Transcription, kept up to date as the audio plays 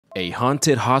A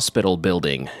haunted hospital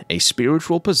building, a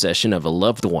spiritual possession of a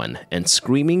loved one, and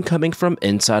screaming coming from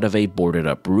inside of a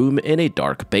boarded-up room in a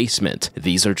dark basement.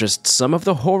 These are just some of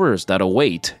the horrors that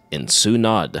await in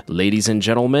SUNOD. Ladies and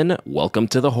gentlemen, welcome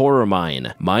to the Horror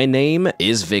Mine. My name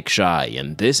is Vic Shy,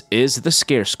 and this is the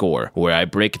Scare Score, where I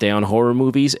break down horror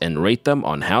movies and rate them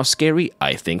on how scary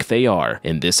I think they are.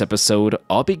 In this episode,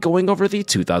 I'll be going over the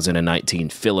 2019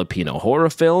 Filipino horror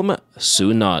film,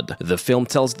 SUNOD. The film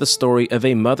tells the story of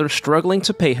a mother struggling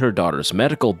to pay her daughter's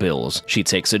medical bills. She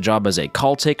takes a job as a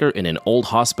call taker in an old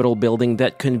hospital building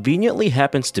that conveniently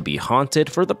happens to be haunted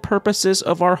for the purposes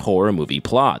of our horror movie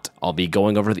plot. I'll be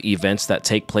going over the events that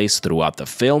take place throughout the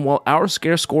film while our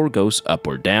scare score goes up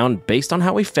or down based on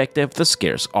how effective the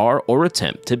scares are or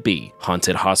attempt to be.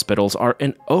 Haunted hospitals are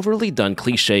an overly done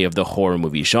cliche of the horror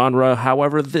movie genre,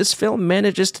 however this film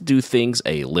manages to do things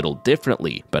a little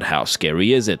differently. But how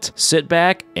scary is it? Sit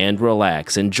back and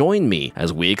relax and join me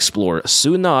as we explore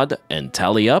SUNOD and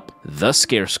tally up the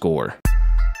scare score.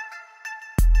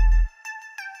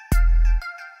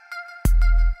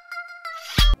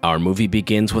 Our movie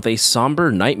begins with a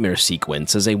somber nightmare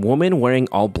sequence as a woman wearing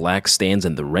all black stands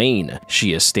in the rain.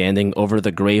 She is standing over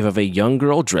the grave of a young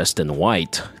girl dressed in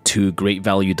white. Two great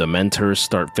value dementors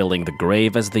start filling the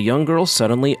grave as the young girl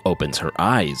suddenly opens her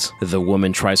eyes. The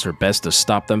woman tries her best to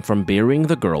stop them from burying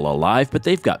the girl alive, but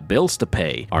they've got bills to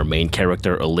pay. Our main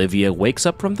character Olivia wakes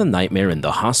up from the nightmare in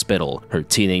the hospital. Her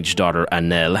teenage daughter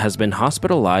Annelle has been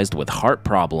hospitalized with heart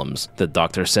problems. The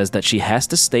doctor says that she has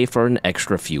to stay for an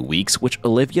extra few weeks, which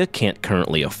Olivia can't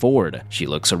currently afford. She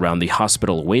looks around the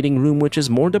hospital waiting room, which is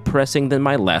more depressing than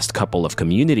my last couple of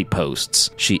community posts.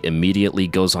 She immediately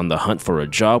goes on the hunt for a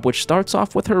job, which starts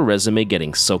off with her resume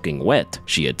getting soaking wet.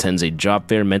 She attends a job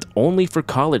fair meant only for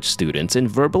college students and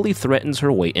verbally threatens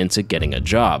her way into getting a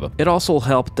job. It also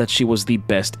helped that she was the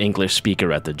best English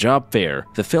speaker at the job fair.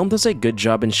 The film does a good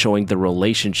job in showing the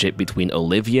relationship between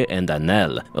Olivia and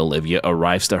Annelle. Olivia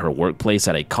arrives to her workplace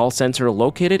at a call center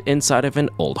located inside of an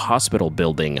old hospital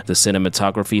building. The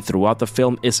cinematography throughout the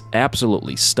film is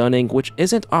absolutely stunning, which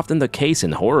isn't often the case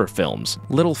in horror films.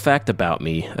 Little fact about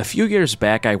me, a few years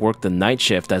back I worked the night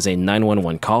shift as a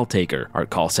 911 call taker. Our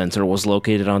call center was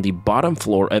located on the bottom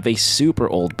floor of a super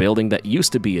old building that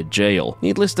used to be a jail.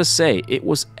 Needless to say, it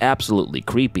was absolutely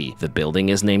creepy. The building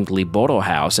is named Liboro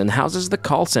House and houses the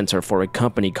call center for a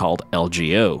company called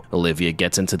LGO. Olivia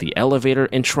gets into the elevator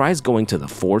and tries going to the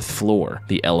 4th floor.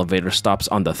 The elevator stops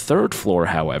on the 3rd floor,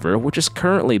 however, which is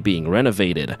currently being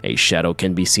renovated. A shadow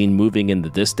can be seen moving in the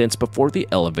distance before the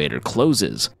elevator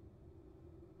closes.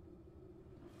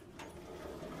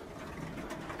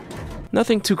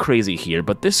 Nothing too crazy here,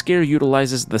 but this scare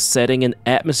utilizes the setting and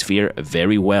atmosphere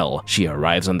very well. She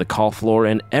arrives on the call floor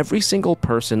and every single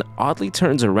person oddly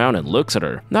turns around and looks at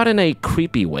her. Not in a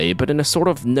creepy way, but in a sort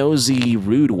of nosy,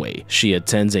 rude way. She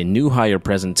attends a new hire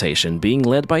presentation being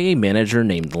led by a manager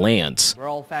named Lance. We're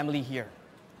all family here.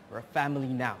 We're a family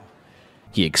now.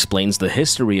 He explains the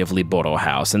history of Liboro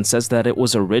House and says that it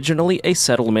was originally a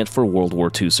settlement for World War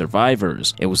II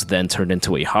survivors. It was then turned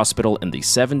into a hospital in the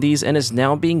 70s and is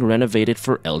now being renovated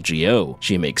for LGO.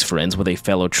 She makes friends with a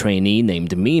fellow trainee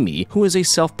named Mimi, who is a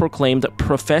self-proclaimed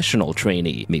professional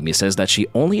trainee. Mimi says that she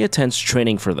only attends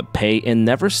training for the pay and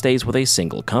never stays with a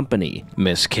single company.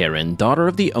 Miss Karen, daughter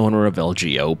of the owner of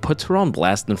LGO, puts her on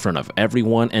blast in front of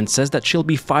everyone and says that she'll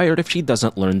be fired if she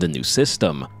doesn't learn the new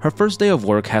system. Her first day of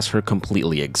work has her completely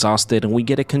exhausted, and we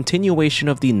get a continuation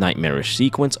of the nightmarish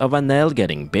sequence of Annelle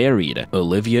getting buried.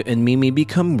 Olivia and Mimi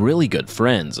become really good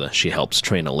friends. She helps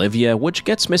train Olivia, which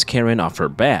gets Miss Karen off her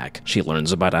back. She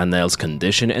learns about Annelle's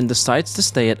condition and decides to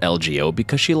stay at LGO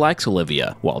because she likes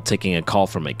Olivia. While taking a call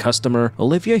from a customer,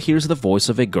 Olivia hears the voice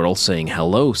of a girl saying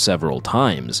hello several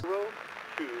times.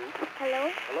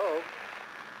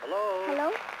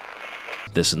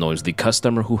 This annoys the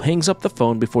customer, who hangs up the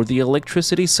phone before the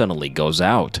electricity suddenly goes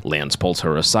out. Lance pulls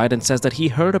her aside and says that he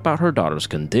heard about her daughter's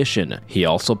condition. He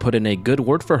also put in a good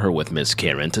word for her with Miss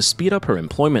Karen to speed up her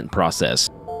employment process.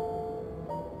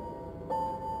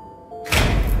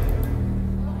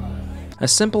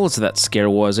 As simple as that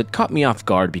scare was, it caught me off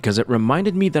guard because it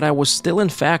reminded me that I was still in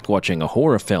fact watching a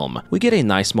horror film. We get a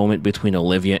nice moment between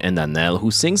Olivia and Annelle, who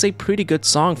sings a pretty good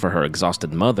song for her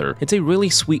exhausted mother. It's a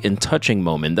really sweet and touching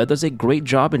moment that does a great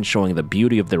job in showing the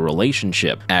beauty of their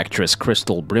relationship. Actress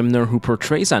Crystal Brimner, who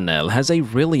portrays Annelle, has a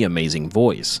really amazing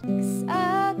voice.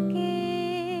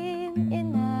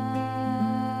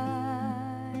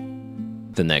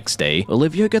 The next day,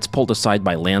 Olivia gets pulled aside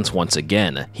by Lance once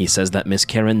again. He says that Miss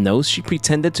Karen knows she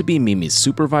pretended to be Mimi's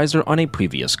supervisor on a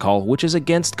previous call, which is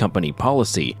against company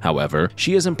policy. However,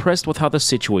 she is impressed with how the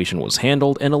situation was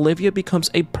handled, and Olivia becomes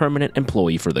a permanent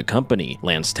employee for the company.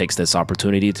 Lance takes this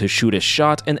opportunity to shoot his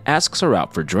shot and asks her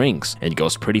out for drinks. It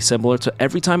goes pretty similar to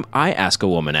every time I ask a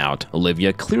woman out.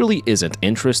 Olivia clearly isn't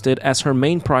interested, as her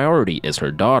main priority is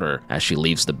her daughter. As she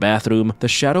leaves the bathroom, the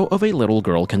shadow of a little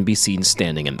girl can be seen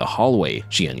standing in the hallway.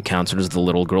 She encounters the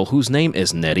little girl, whose name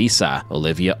is Nerissa.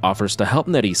 Olivia offers to help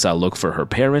Nerissa look for her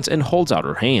parents and holds out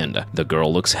her hand. The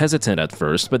girl looks hesitant at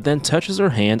first, but then touches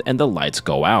her hand and the lights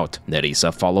go out.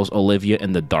 Nerissa follows Olivia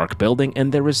in the dark building,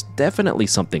 and there is definitely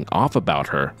something off about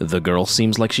her. The girl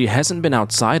seems like she hasn't been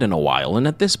outside in a while, and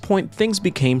at this point things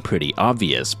became pretty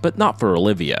obvious, but not for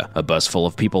Olivia. A bus full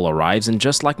of people arrives, and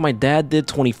just like my dad did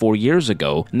 24 years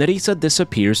ago, Nerissa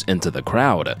disappears into the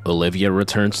crowd. Olivia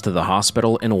returns to the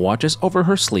hospital and watches over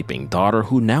her sleeping daughter,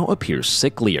 who now appears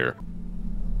sicklier.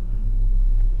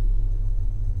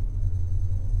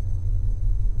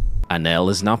 Anel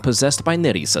is now possessed by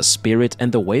Nerissa's spirit,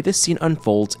 and the way this scene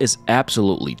unfolds is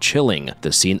absolutely chilling.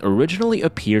 The scene originally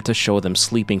appeared to show them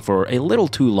sleeping for a little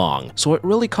too long, so it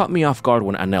really caught me off guard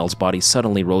when Anel's body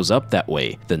suddenly rose up that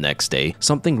way. The next day,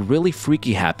 something really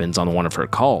freaky happens on one of her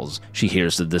calls. She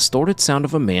hears the distorted sound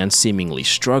of a man seemingly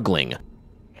struggling.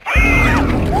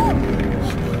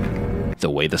 The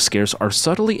way the scares are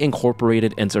subtly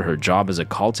incorporated into her job as a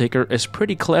call taker is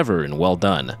pretty clever and well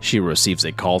done. She receives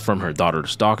a call from her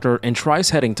daughter's doctor and tries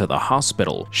heading to the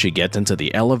hospital. She gets into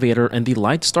the elevator and the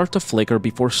lights start to flicker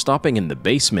before stopping in the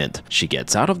basement. She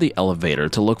gets out of the elevator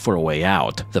to look for a way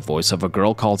out. The voice of a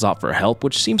girl calls out for help,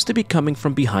 which seems to be coming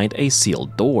from behind a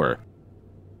sealed door.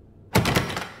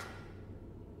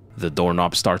 The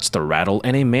doorknob starts to rattle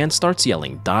and a man starts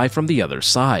yelling "Die" from the other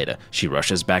side. She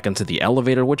rushes back into the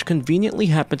elevator, which conveniently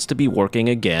happens to be working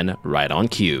again, right on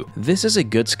cue. This is a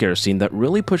good scare scene that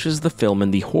really pushes the film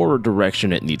in the horror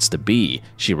direction it needs to be.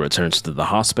 She returns to the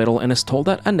hospital and is told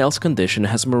that Anel's condition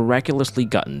has miraculously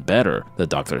gotten better. The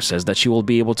doctor says that she will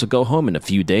be able to go home in a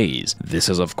few days. This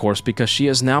is of course because she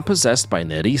is now possessed by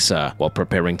Nerissa. While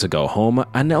preparing to go home,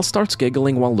 Anel starts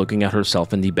giggling while looking at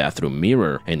herself in the bathroom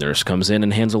mirror. A nurse comes in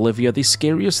and hands Olivia the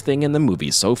scariest thing in the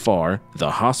movie so far, the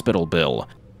hospital bill.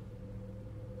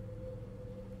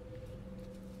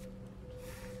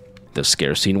 The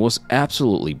scare scene was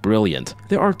absolutely brilliant.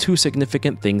 There are two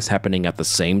significant things happening at the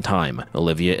same time.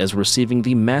 Olivia is receiving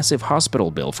the massive hospital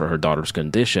bill for her daughter's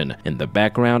condition. In the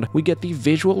background, we get the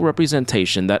visual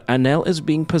representation that Anel is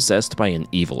being possessed by an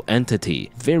evil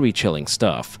entity. Very chilling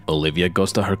stuff. Olivia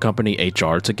goes to her company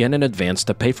HR to get an advance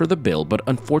to pay for the bill, but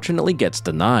unfortunately gets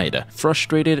denied.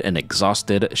 Frustrated and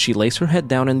exhausted, she lays her head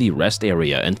down in the rest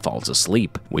area and falls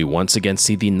asleep. We once again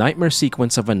see the nightmare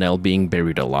sequence of Anel being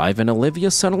buried alive, and Olivia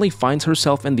suddenly finds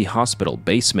herself in the hospital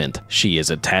basement. She is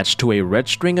attached to a red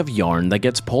string of yarn that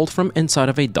gets pulled from inside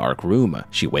of a dark room.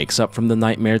 She wakes up from the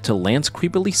nightmare to Lance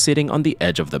creepily sitting on the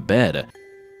edge of the bed.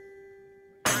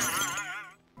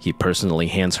 He personally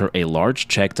hands her a large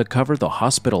check to cover the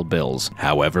hospital bills.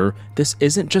 However, this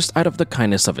isn't just out of the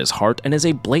kindness of his heart and is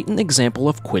a blatant example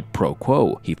of quid pro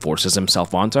quo. He forces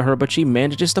himself onto her, but she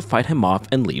manages to fight him off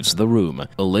and leaves the room.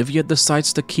 Olivia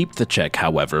decides to keep the check,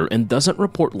 however, and doesn't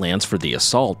report Lance for the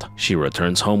assault. She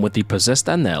returns home with the possessed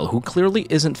Anel, who clearly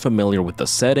isn't familiar with the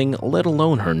setting, let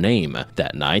alone her name.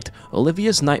 That night,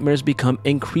 Olivia's nightmares become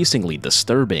increasingly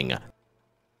disturbing.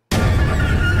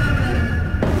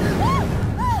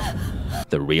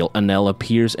 The real Anel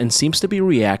appears and seems to be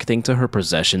reacting to her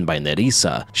possession by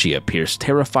Nerissa. She appears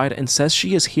terrified and says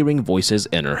she is hearing voices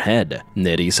in her head.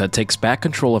 Nerissa takes back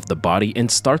control of the body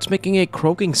and starts making a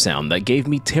croaking sound that gave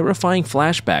me terrifying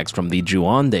flashbacks from the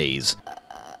Ju-on days.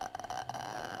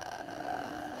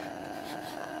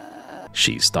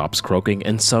 She stops croaking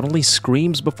and suddenly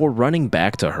screams before running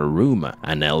back to her room.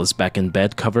 Anel is back in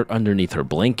bed covered underneath her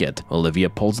blanket. Olivia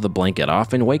pulls the blanket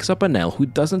off and wakes up Anel, who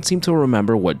doesn't seem to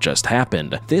remember what just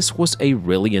happened. This was a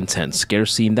really intense scare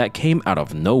scene that came out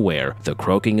of nowhere. The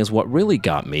croaking is what really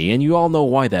got me, and you all know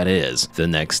why that is. The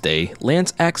next day,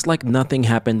 Lance acts like nothing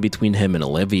happened between him and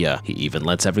Olivia. He even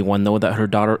lets everyone know that her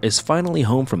daughter is finally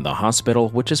home from the hospital,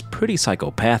 which is pretty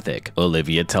psychopathic.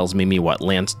 Olivia tells Mimi what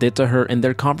Lance did to her, and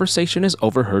their conversation is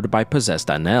overheard by possessed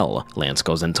Anel. Lance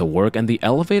goes into work and the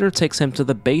elevator takes him to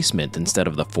the basement instead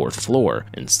of the 4th floor.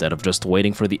 Instead of just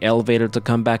waiting for the elevator to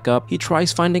come back up, he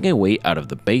tries finding a way out of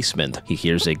the basement. He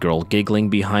hears a girl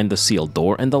giggling behind the sealed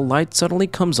door and the light suddenly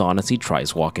comes on as he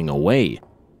tries walking away.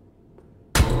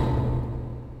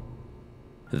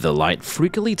 The light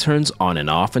freakily turns on and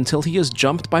off until he is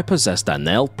jumped by possessed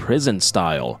Anel prison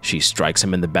style. She strikes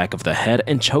him in the back of the head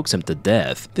and chokes him to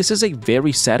death. This is a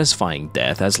very satisfying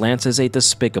death as Lance is a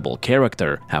despicable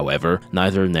character. However,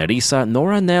 neither Nerissa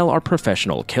nor Anel are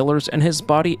professional killers and his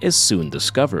body is soon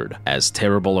discovered. As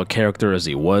terrible a character as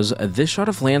he was, this shot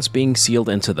of Lance being sealed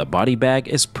into the body bag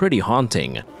is pretty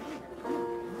haunting.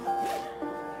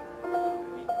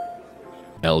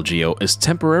 LGO is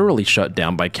temporarily shut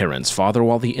down by Karen's father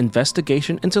while the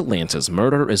investigation into Lance's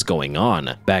murder is going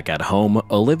on. Back at home,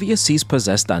 Olivia sees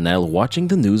possessed Anel watching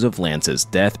the news of Lance's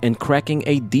death and cracking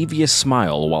a devious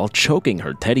smile while choking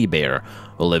her teddy bear.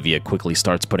 Olivia quickly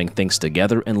starts putting things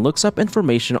together and looks up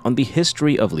information on the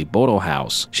history of Liboro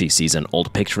House. She sees an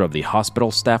old picture of the hospital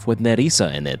staff with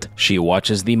Nerissa in it. She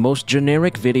watches the most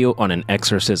generic video on an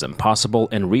exorcism possible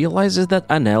and realizes that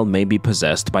Anel may be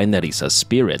possessed by Nerissa's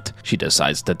spirit. She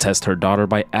decides to test her daughter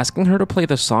by asking her to play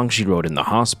the song she wrote in the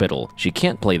hospital. She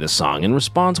can't play the song and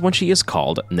responds when she is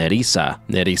called Nerissa.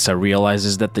 Nerissa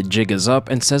realizes that the jig is up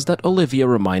and says that Olivia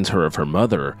reminds her of her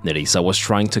mother. Nerissa was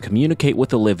trying to communicate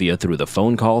with Olivia through the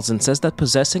phone calls and says that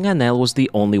possessing Anel was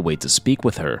the only way to speak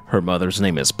with her. Her mother's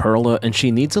name is Perla and she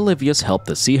needs Olivia's help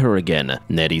to see her again.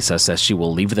 Nerissa says she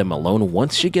will leave them alone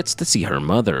once she gets to see her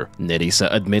mother. Nerissa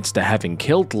admits to having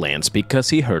killed Lance because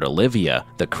he hurt Olivia.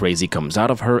 The crazy comes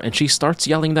out of her and she starts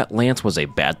yelling that Lance was a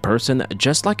bad person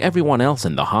just like everyone else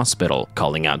in the hospital.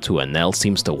 Calling out to Anel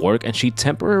seems to work and she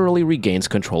temporarily regains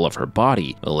control of her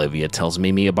body. Olivia tells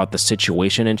Mimi about the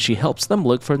situation and she helps them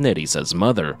look for Nerissa's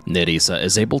mother. Nerissa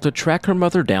is able to track her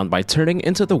mother down by turning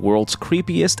into the world's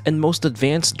creepiest and most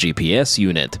advanced GPS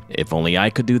unit. If only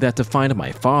I could do that to find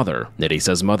my father.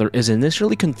 Nerissa's mother is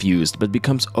initially confused but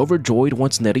becomes overjoyed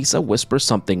once Nerissa whispers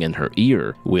something in her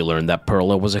ear. We learn that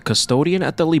Perla was a custodian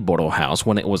at the Liboro house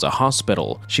when it was a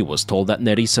hospital. She was told that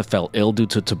Nerissa fell ill due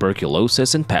to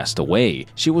tuberculosis and passed away.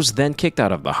 She was then kicked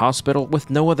out of the hospital with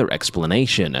no other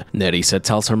explanation. Nerissa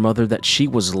tells her mother that she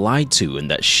was lied to and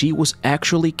that she was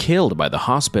actually killed by the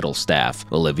hospital staff.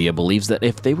 Olivia believes that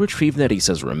if they retrieve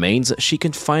Nerissa's remains, she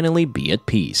can finally be at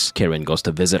peace. Karen goes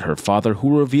to visit her father,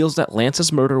 who reveals that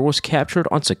Lance's murder was captured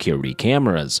on security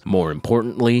cameras. More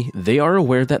importantly, they are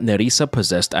aware that Nerissa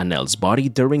possessed Anel's body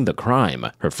during the crime.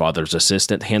 Her father's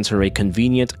assistant hands her a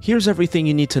convenient "here's everything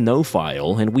you need to know"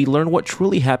 file, and we learn what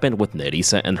truly happened with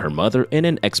Nerissa and her mother in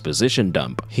an exposition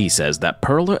dump. He says that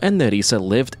Perla and Nerissa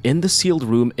lived in the sealed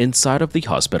room inside of the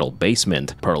hospital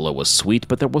basement. Perla was sweet,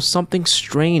 but there was something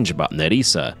strange about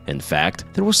Nerissa. In fact,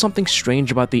 there was something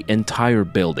strange about the entire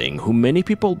building, who many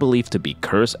people believe to be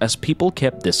cursed as people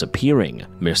kept disappearing.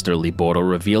 Mr. Liboro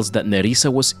reveals that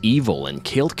Nerissa was evil and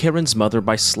killed Karen's mother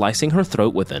by slicing her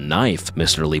throat with a knife.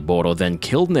 Mr. Liboro then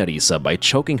killed Nerissa by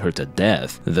choking her to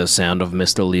death. The sound of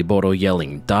Mr. Liboro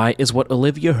yelling "die" is what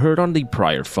Olivia heard on the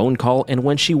prior phone call, and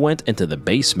when she went into the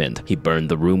basement, he burned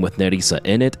the room with Nerissa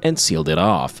in it and sealed it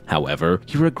off. However,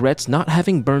 he regrets not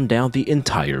having burned down the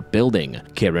entire building.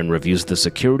 Karen reviews the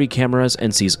security cameras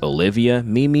and sees Olivia,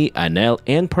 Mimi, Anel,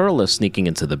 and Perla sneaking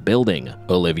into the building.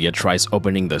 Olivia tries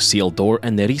opening the sealed door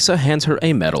and Nerissa hands her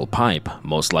a metal pipe,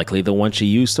 most likely the one she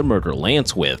used to murder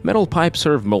Lance with. Metal pipes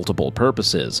serve multiple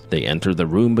purposes. They enter the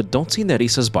room but don't see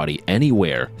Nerissa's body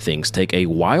anywhere. Things take a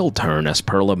wild turn as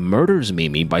Perla murders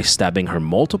Mimi by stabbing her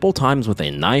multiple times with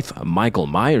a knife, Michael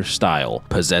Myers style.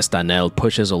 Possessed Anel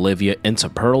pushes Olivia into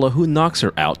Perla, who knocks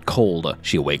her out cold.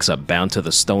 She wakes up bound to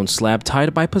the stone slab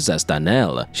tied by possessed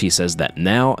Anel. She says that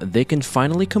now they can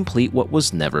finally complete what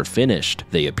was never finished.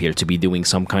 They appear to be doing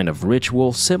some kind of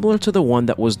ritual similar to the one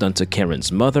that was done to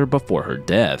Karen's mother before her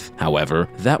death. However,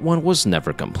 that one was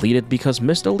never completed because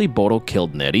Mr. Liboro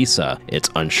killed Nerissa. It's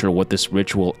unsure what this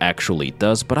ritual actually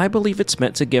does, but I believe it's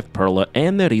meant to give Perla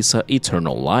and Nerissa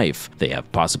eternal life. They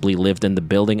have possibly lived in the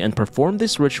building and performed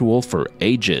this ritual for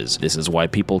ages. This is why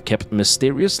people kept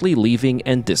mysteriously leaving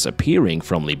and disappearing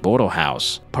from Liboro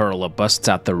House. Perla busts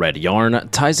out the red yarn,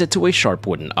 ties it to a sharp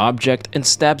wooden object, and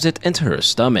stabs it into her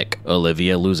stomach.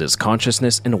 Olivia loses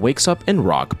consciousness and wakes up in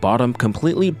rock bottom,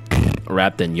 completely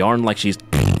wrapped in yarn like she's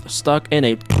stuck in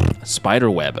a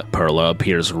spider web. Perla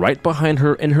appears right behind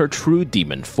her in her true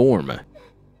demon form.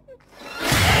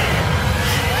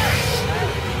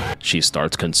 She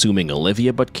starts consuming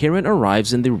Olivia, but Karen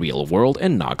arrives in the real world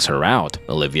and knocks her out.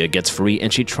 Olivia gets free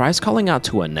and she tries calling out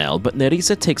to Anel, but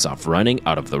Nerissa takes off running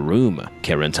out of the room.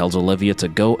 Karen tells Olivia to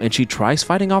go and she tries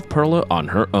fighting off Perla on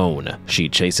her own. She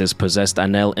chases possessed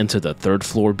Anel into the third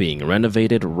floor being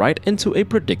renovated, right into a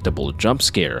predictable jump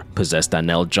scare. Possessed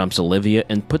Anel jumps Olivia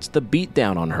and puts the beat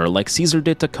down on her like Caesar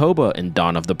did to Koba in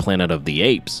Dawn of the Planet of the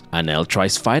Apes. Anel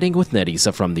tries fighting with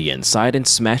Nerissa from the inside and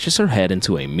smashes her head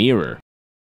into a mirror.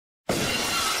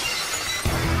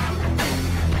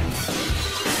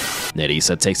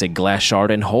 Nerissa takes a glass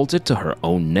shard and holds it to her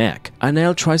own neck.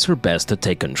 Anel tries her best to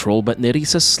take control, but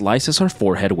Nerissa slices her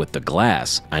forehead with the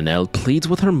glass. Anel pleads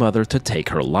with her mother to take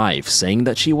her life, saying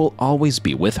that she will always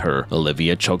be with her.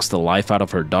 Olivia chokes the life out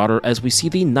of her daughter as we see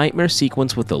the nightmare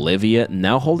sequence with Olivia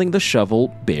now holding the shovel,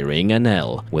 burying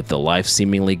Anel. With the life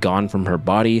seemingly gone from her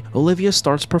body, Olivia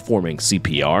starts performing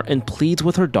CPR and pleads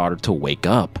with her daughter to wake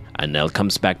up. Anel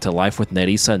comes back to life with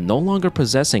Nerissa no longer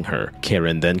possessing her.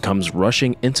 Karen then comes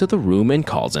rushing into the room and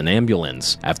calls an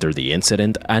ambulance. After the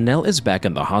incident, Anel is back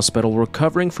in the hospital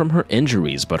recovering from her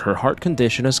injuries, but her heart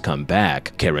condition has come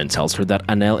back. Karen tells her that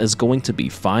Anel is going to be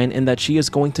fine and that she is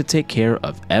going to take care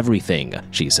of everything.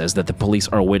 She says that the police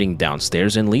are waiting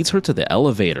downstairs and leads her to the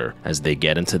elevator. As they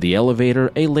get into the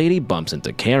elevator, a lady bumps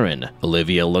into Karen.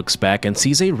 Olivia looks back and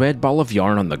sees a red ball of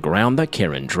yarn on the ground that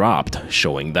Karen dropped,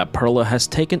 showing that Perla has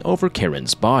taken over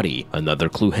Karen's body. Another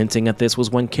clue hinting at this was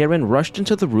when Karen rushed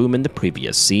into the room in the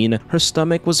previous scene. Her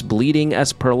stomach was bleeding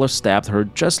as Perla stabbed her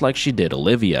just like she did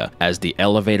Olivia. As the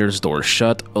elevator's door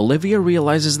shut, Olivia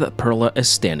realizes that Perla is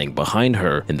standing behind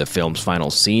her. In the film's final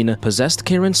scene, possessed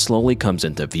Karen slowly comes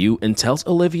into view and tells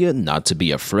Olivia not to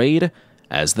be afraid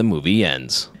as the movie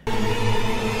ends.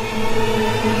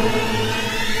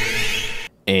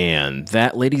 And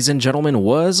that, ladies and gentlemen,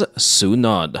 was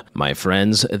SUNOD. My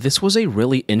friends, this was a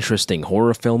really interesting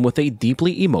horror film with a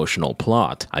deeply emotional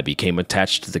plot. I became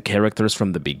attached to the characters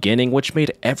from the beginning, which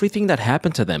made everything that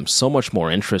happened to them so much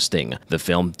more interesting. The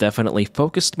film definitely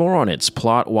focused more on its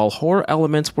plot, while horror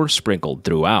elements were sprinkled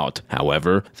throughout.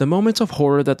 However, the moments of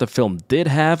horror that the film did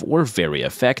have were very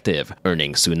effective,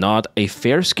 earning SUNOD a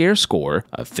fair scare score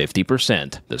of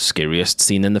 50%. The scariest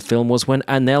scene in the film was when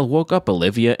Anel woke up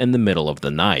Olivia in the middle of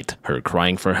the night. Her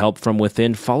crying for help from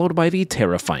within, followed by the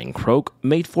terrifying croak,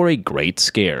 made for a great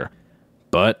scare.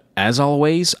 But, as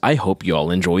always, I hope you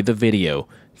all enjoyed the video.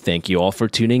 Thank you all for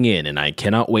tuning in, and I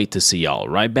cannot wait to see y'all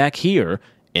right back here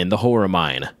in the Horror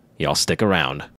Mine. Y'all stick around.